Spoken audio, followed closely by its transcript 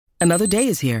Another day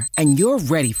is here, and you're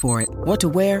ready for it. What to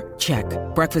wear? Check.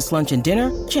 Breakfast, lunch, and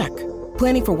dinner? Check.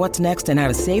 Planning for what's next and how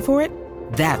to save for it?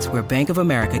 That's where Bank of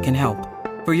America can help.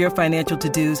 For your financial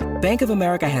to-dos, Bank of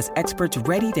America has experts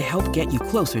ready to help get you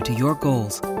closer to your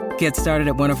goals. Get started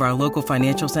at one of our local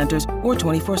financial centers or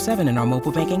 24/7 in our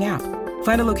mobile banking app.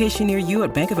 Find a location near you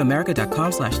at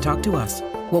bankofamerica.com/talktous.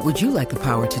 What would you like the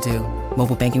power to do?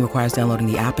 Mobile banking requires downloading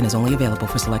the app and is only available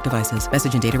for select devices.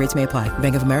 Message and data rates may apply.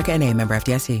 Bank of America N.A., member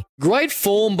FDIC. Great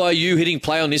form by you hitting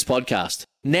play on this podcast.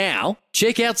 Now,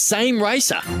 check out Same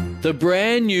Racer, the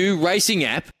brand new racing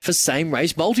app for same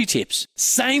race multi-tips.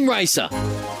 Same Racer.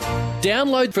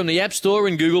 Download from the App Store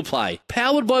and Google Play.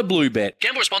 Powered by Bluebet.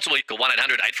 Gamble responsibly. Call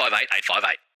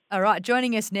 1-800-858-858. All right,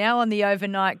 joining us now on the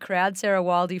overnight crowd, Sarah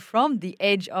Wildy from the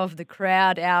Edge of the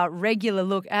Crowd, our regular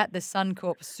look at the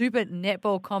Suncorp Super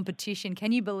Netball competition.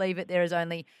 Can you believe it? There is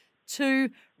only 2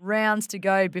 rounds to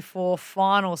go before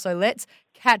final. So let's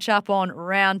catch up on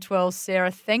round 12.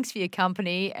 Sarah, thanks for your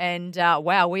company. And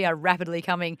wow, we are rapidly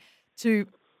coming to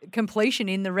completion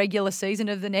in the regular season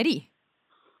of the Netty.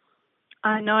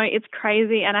 I know, it's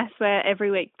crazy, and I swear every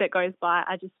week that goes by,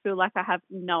 I just feel like I have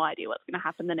no idea what's going to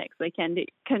happen the next weekend. It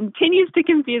continues to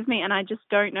confuse me, and I just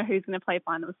don't know who's going to play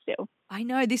finals still. I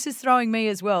know, this is throwing me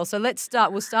as well. So let's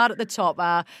start. We'll start at the top.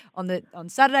 On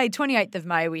Saturday, 28th of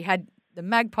May, we had the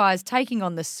Magpies taking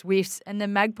on the Swifts, and the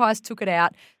Magpies took it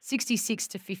out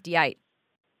 66-58.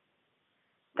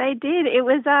 They did. It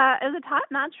was a tight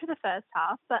match for the first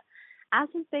half, but as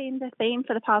has been the theme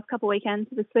for the past couple of weekends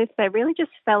for the Swifts, they really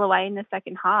just fell away in the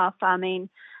second half. I mean,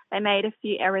 they made a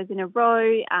few errors in a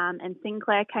row, and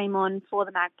Sinclair came on for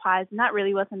the Magpies, and that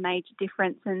really was a major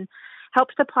difference and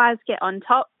helped the Pies get on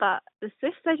top. But the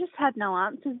Swifts, they just had no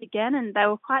answers again, and they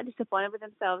were quite disappointed with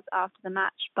themselves after the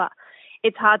match. But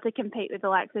it's hard to compete with the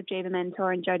likes of Jiva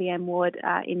Mentor and Jodie Ann Ward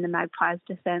in the Magpies'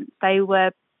 defence. That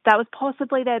was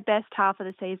possibly their best half of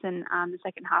the season, the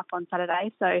second half on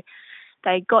Saturday. So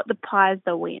they got the Pies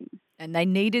the win. And they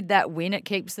needed that win. It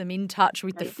keeps them in touch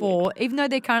with the 4. Even though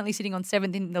they're currently sitting on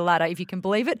 7th in the ladder, if you can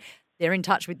believe it, they're in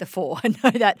touch with the 4. I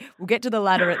know that we'll get to the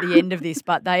ladder at the end of this,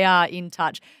 but they are in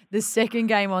touch. The second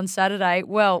game on Saturday,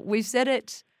 well, we've said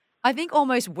it, I think,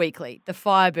 almost weekly. The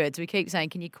Firebirds, we keep saying,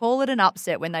 can you call it an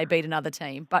upset when they beat another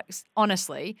team? But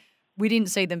honestly, we didn't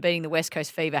see them beating the West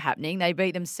Coast Fever happening. They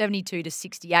beat them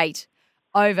 72-68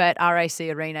 over at RAC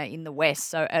Arena in the West.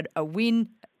 So a win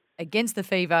against the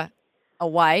Fever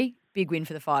away, big win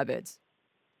for the Firebirds.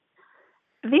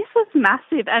 This was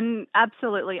massive and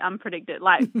absolutely unpredicted.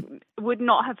 Like, would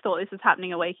not have thought this was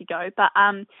happening a week ago. But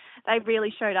they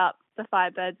really showed up, the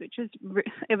Firebirds, which was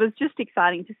it was just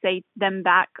exciting to see them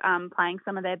back playing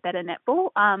some of their better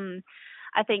netball.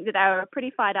 I think that they were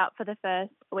pretty fired up for the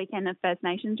first weekend of First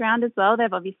Nations round as well.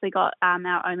 They've obviously got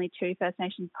our only 2 First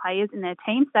Nations players in their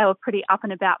team, so they were pretty up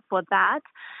and about for that.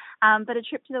 But a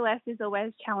trip to the West is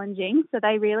always challenging, so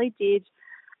they really did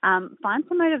find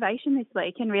some motivation this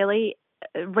week and really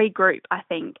regroup, I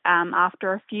think,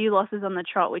 after a few losses on the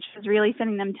trot, which was really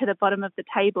sending them to the bottom of the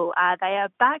table. They are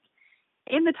back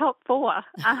in the top 4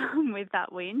 with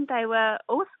that win. They were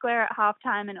all square at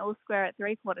halftime and all square at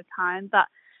three-quarter time, but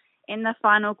in the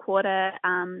final quarter,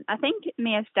 I think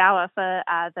Mia Stower for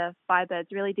the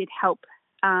Firebirds really did help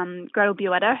Gretel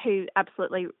Buetter, who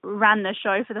absolutely ran the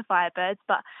show for the Firebirds,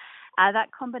 but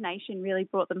that combination really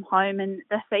brought them home, and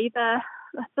the Fever,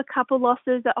 that's a couple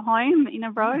losses at home in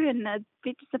a row, and a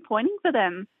bit disappointing for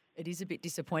them. It is a bit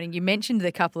disappointing. You mentioned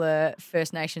the couple of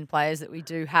First Nation players that we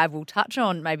do have. We'll touch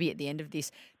on maybe at the end of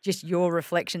this just your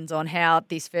reflections on how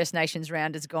this First Nations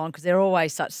round has gone, because they're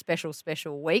always such special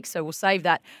weeks. So we'll save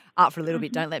that up for a little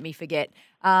bit. Don't let me forget.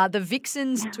 The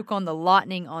Vixens took on the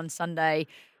Lightning on Sunday,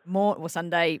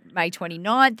 May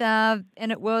 29th,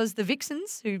 and it was the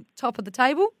Vixens who, top of the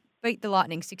table, beat the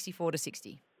Lightning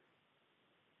 64-60.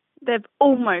 They've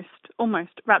almost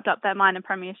wrapped up their minor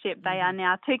premiership. They are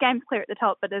now 2 games clear at the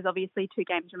top, but there's obviously 2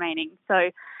 games remaining.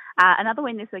 So another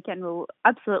win this weekend will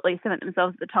absolutely cement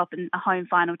themselves at the top and a home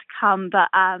final to come. But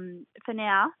for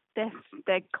now,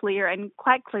 they're clear and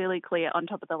quite clearly clear on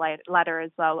top of the ladder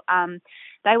as well.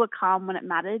 They were calm when it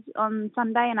mattered on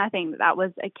Sunday, and I think that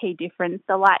was a key difference.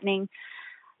 The Lightning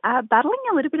battling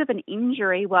a little bit of an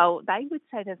injury. Well, they would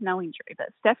say there's no injury, but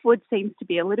Steph Wood seems to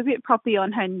be a little bit proppy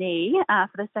on her knee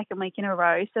for the second week in a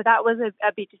row. So that was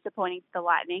a bit disappointing for the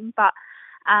Lightning. But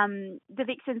the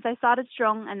Vixens, they started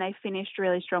strong and they finished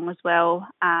really strong as well.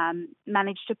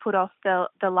 Managed to put off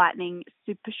the Lightning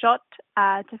super shot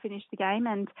to finish the game.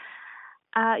 And,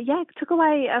 took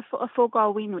away a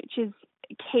 4-goal win, which is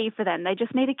key for them. They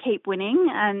just need to keep winning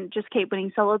and just keep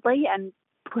winning solidly and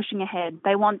pushing ahead.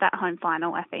 They want that home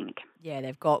final, I think. Yeah,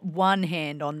 they've got one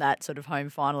hand on that sort of home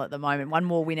final at the moment. One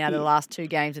more win out of the last 2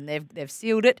 games and they've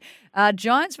sealed it.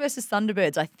 Giants versus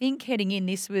Thunderbirds. I think heading in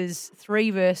this was 3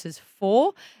 versus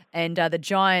 4 and the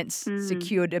Giants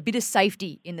secured a bit of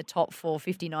safety in the top 4,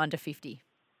 59-50.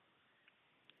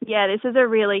 Yeah, this is a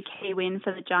really key win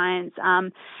for the Giants.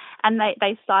 And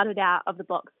they started out of the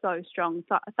blocks so strong.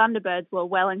 So Thunderbirds were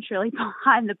well and truly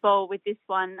behind the ball with this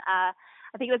one. I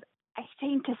think it was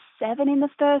 18-7 in the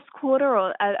first quarter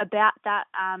or about that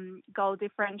goal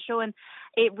differential. And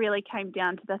it really came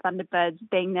down to the Thunderbirds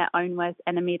being their own worst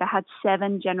enemy. They had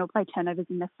 7 general play turnovers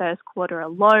in the first quarter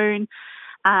alone.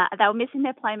 They were missing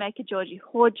their playmaker, Georgie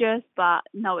Horges, but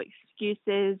no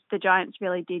excuses. The Giants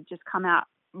really did just come out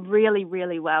really,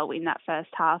 really well in that first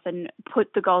half and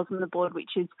put the goals on the board,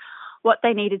 which is what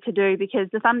they needed to do because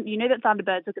that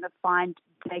Thunderbirds are going to find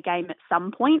their game at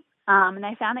some point. And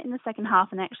they found it in the second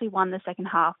half and actually won the second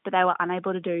half, but they were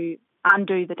unable to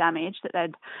undo the damage that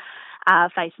they'd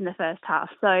faced in the first half.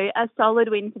 So a solid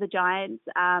win for the Giants.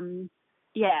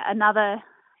 Another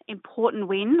important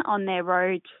win on their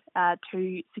road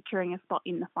to securing a spot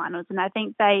in the finals. And I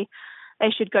think they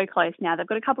should go close now. They've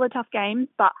got a couple of tough games,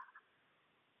 but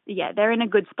yeah, they're in a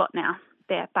good spot now.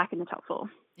 They're back in the top 4.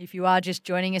 If you are just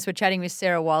joining us, we're chatting with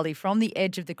Sarah Wildy from the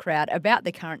edge of the crowd about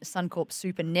the current Suncorp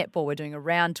Super Netball. We're doing a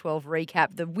round 12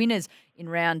 recap. The winners in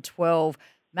round 12,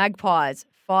 Magpies,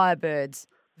 Firebirds,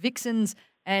 Vixens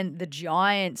and the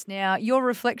Giants. Now, your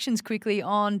reflections quickly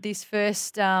on this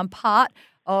first part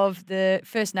of the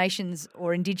First Nations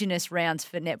or Indigenous rounds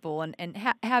for netball and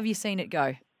how have you seen it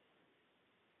go?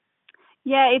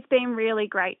 Yeah, it's been really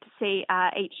great to see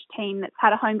each team that's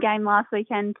had a home game last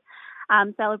weekend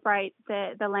celebrate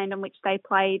the land on which they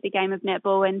play the game of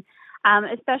netball, and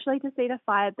especially to see the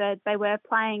Firebirds. They were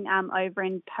playing over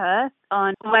in Perth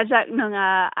on Wajak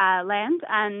Noongar land,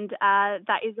 and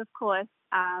that is, of course,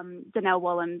 Danelle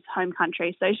Wallam's home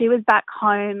country. So she was back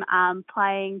home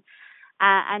playing,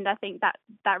 and I think that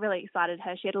really excited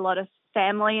her. She had a lot of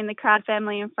family in the crowd,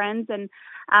 family and friends, and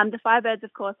the Firebirds,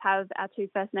 of course, have our 2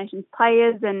 First Nations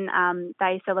players, and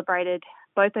they celebrated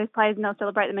both those players, and they'll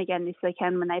celebrate them again this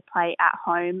weekend when they play at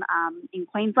home in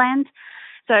Queensland.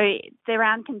 So the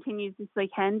round continues this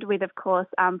weekend with, of course,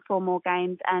 4 more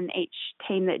games, and each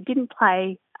team that didn't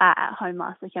play at home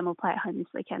last weekend will play at home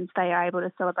this weekend. So they are able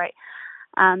to celebrate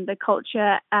the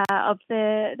culture of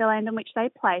the land on which they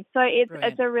play. So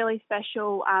it's a really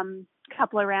special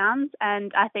couple of rounds,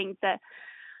 and I think that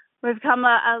we've come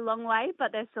a long way,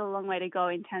 but there's still a long way to go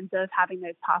in terms of having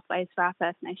those pathways for our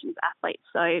First Nations athletes.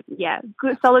 So, yeah,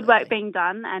 good, solid work being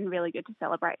done and really good to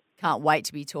celebrate. Can't wait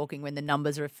to be talking when the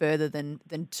numbers are further than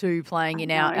 2 playing in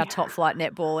our top flight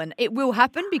netball. And it will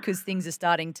happen because things are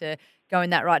starting to go in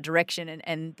that right direction.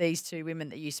 And these 2 women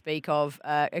that you speak of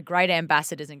are great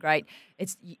ambassadors and great.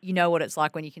 It's, you know what it's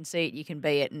like when you can see it, you can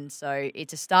be it. And so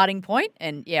it's a starting point.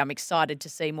 And, yeah, I'm excited to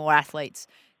see more athletes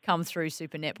come through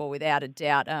Super Netball without a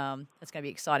doubt. That's going to be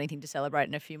an exciting thing to celebrate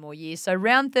in a few more years. So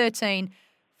round 13,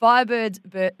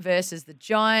 Firebirds versus the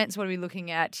Giants. What are we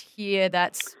looking at here?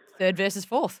 That's 3rd versus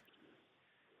 4th.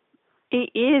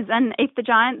 It is, and if the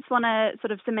Giants want to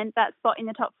sort of cement that spot in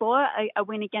the top 4, a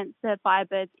win against the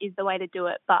Firebirds is the way to do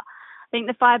it. But I think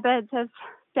the Firebirds have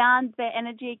found their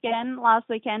energy again last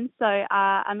weekend, so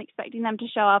I'm expecting them to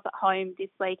show up at home this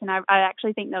week, and I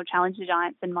actually think they'll challenge the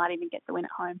Giants and might even get the win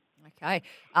at home. Okay.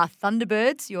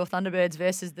 Thunderbirds, your Thunderbirds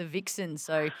versus the Vixens.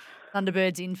 So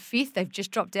Thunderbirds in 5th. They've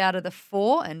just dropped out of the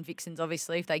 4, and Vixens,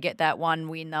 obviously, if they get that one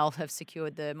win, they'll have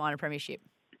secured the minor premiership.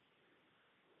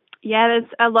 Yeah, there's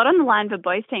a lot on the line for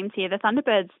both teams here. The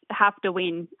Thunderbirds have to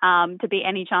win to be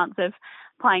any chance of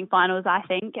playing finals, I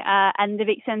think. And the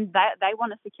Vixens, they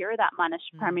want to secure that minor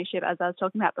premiership, as I was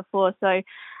talking about before. So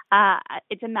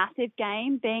it's a massive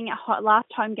game, being a last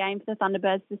home game for the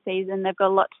Thunderbirds this season. They've got a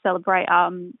lot to celebrate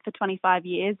for 25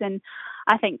 years, and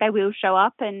I think they will show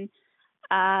up and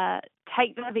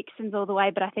take the Vixens all the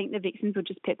way, but I think the Vixens will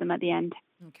just pip them at the end.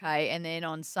 Okay, and then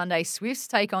on Sunday, Swifts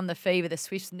take on the Fever. The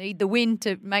Swifts need the win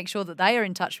to make sure that they are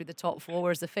in touch with the top 4,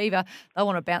 whereas the Fever, they'll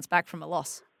want to bounce back from a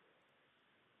loss.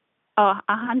 Oh,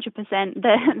 100%.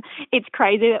 It's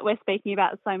crazy that we're speaking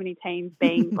about so many teams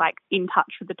being like in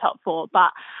touch with the top 4,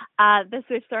 but the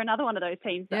Swifts are another one of those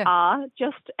teams that are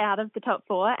just out of the top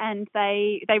 4, and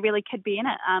they really could be in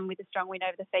it with a strong win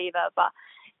over the Fever. But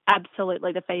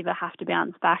absolutely, the Fever have to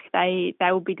bounce back. They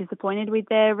will be disappointed with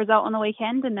their result on the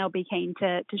weekend, and they'll be keen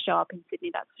to show up in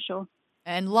Sydney, that's for sure.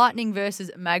 And Lightning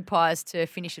versus Magpies to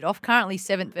finish it off. Currently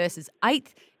 7th versus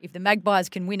 8th. If the Magpies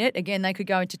can win it, again, they could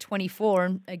go into 24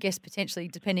 and I guess potentially,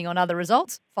 depending on other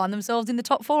results, find themselves in the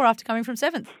top 4 after coming from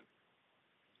 7th.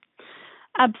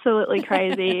 Absolutely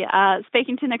crazy.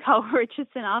 Speaking to Nicole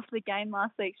Richardson after the game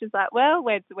last week, she's like, well,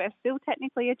 we're still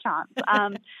technically a chance.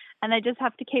 And they just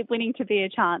have to keep winning to be a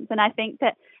chance. And I think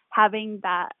that having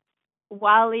that,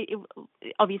 while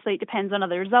obviously it depends on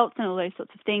other results and all those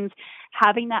sorts of things,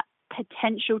 having that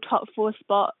potential top 4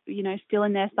 spot, still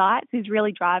in their sights is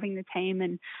really driving the team,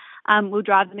 and will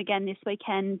drive them again this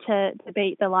weekend to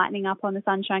beat the Lightning up on the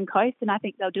Sunshine Coast, and I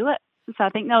think they'll do it. So I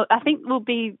think we'll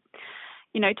be,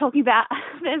 talking about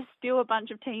there's still a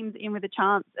bunch of teams in with a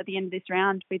chance at the end of this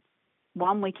round with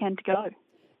one weekend to go.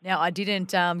 Now, I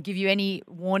didn't give you any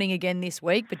warning again this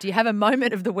week, but do you have a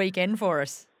moment of the weekend for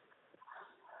us?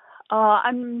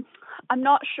 I'm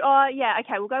not sure. Yeah,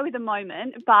 okay, we'll go with a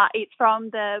moment, but it's from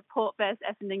the Port versus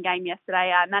Essendon game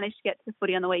yesterday. I managed to get to the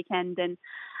footy on the weekend, and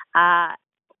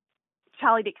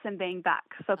Charlie Dixon being back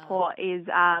for Port is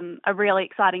a really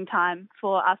exciting time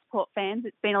for us Port fans.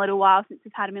 It's been a little while since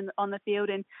we've had him on the field,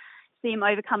 and see him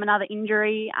overcome another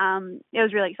injury. It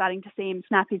was really exciting to see him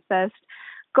snap his first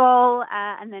goal,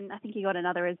 and then I think he got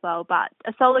another as well. But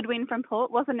a solid win from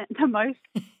Port. Wasn't it the most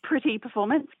pretty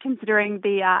performance considering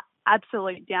the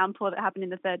absolute downpour that happened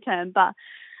in the third term? But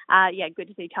good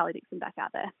to see Charlie Dixon back out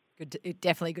there.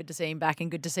 Definitely good to see him back,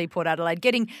 and good to see Port Adelaide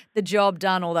getting the job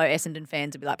done, although Essendon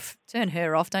fans would be like, turn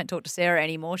her off, don't talk to Sarah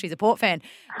anymore, she's a Port fan.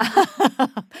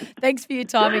 Thanks for your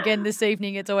time again this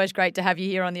evening. It's always great to have you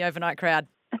here on the Overnight Crowd.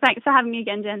 Thanks for having me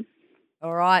again, Jen.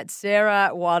 All right,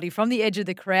 Sarah Wildy from the edge of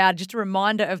the crowd. Just a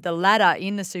reminder of the ladder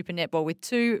in the Super Netball with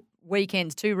 2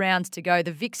 rounds to go.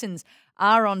 The Vixens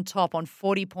are on top on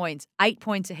 40 points, 8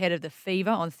 points ahead of the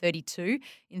Fever on 32.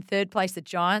 In third place, the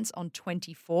Giants on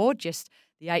 24, just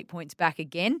the 8 points back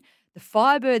again. The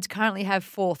Firebirds currently have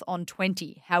 4th on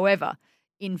 20. However,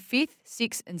 in 5th,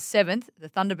 6th and 7th, the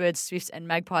Thunderbirds, Swifts and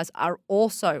Magpies are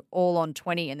also all on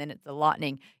 20, and then it's the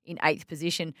Lightning in 8th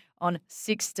position on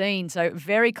 16. So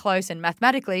very close, and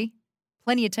mathematically,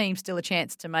 plenty of teams still a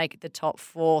chance to make the top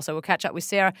 4. So we'll catch up with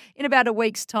Sarah in about a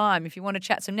week's time. If you want to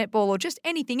chat some netball or just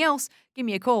anything else, give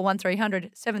me a call,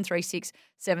 1300 736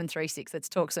 736. Let's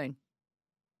talk soon.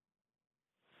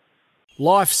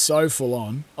 Life's so full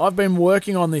on. I've been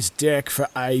working on this deck for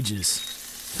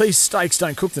ages. These steaks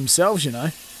don't cook themselves,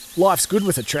 Life's good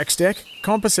with a Trex deck.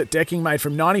 Composite decking made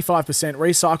from 95%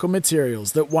 recycled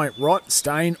materials that won't rot,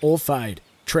 stain or fade.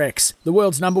 Trex, the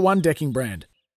world's #1 decking brand.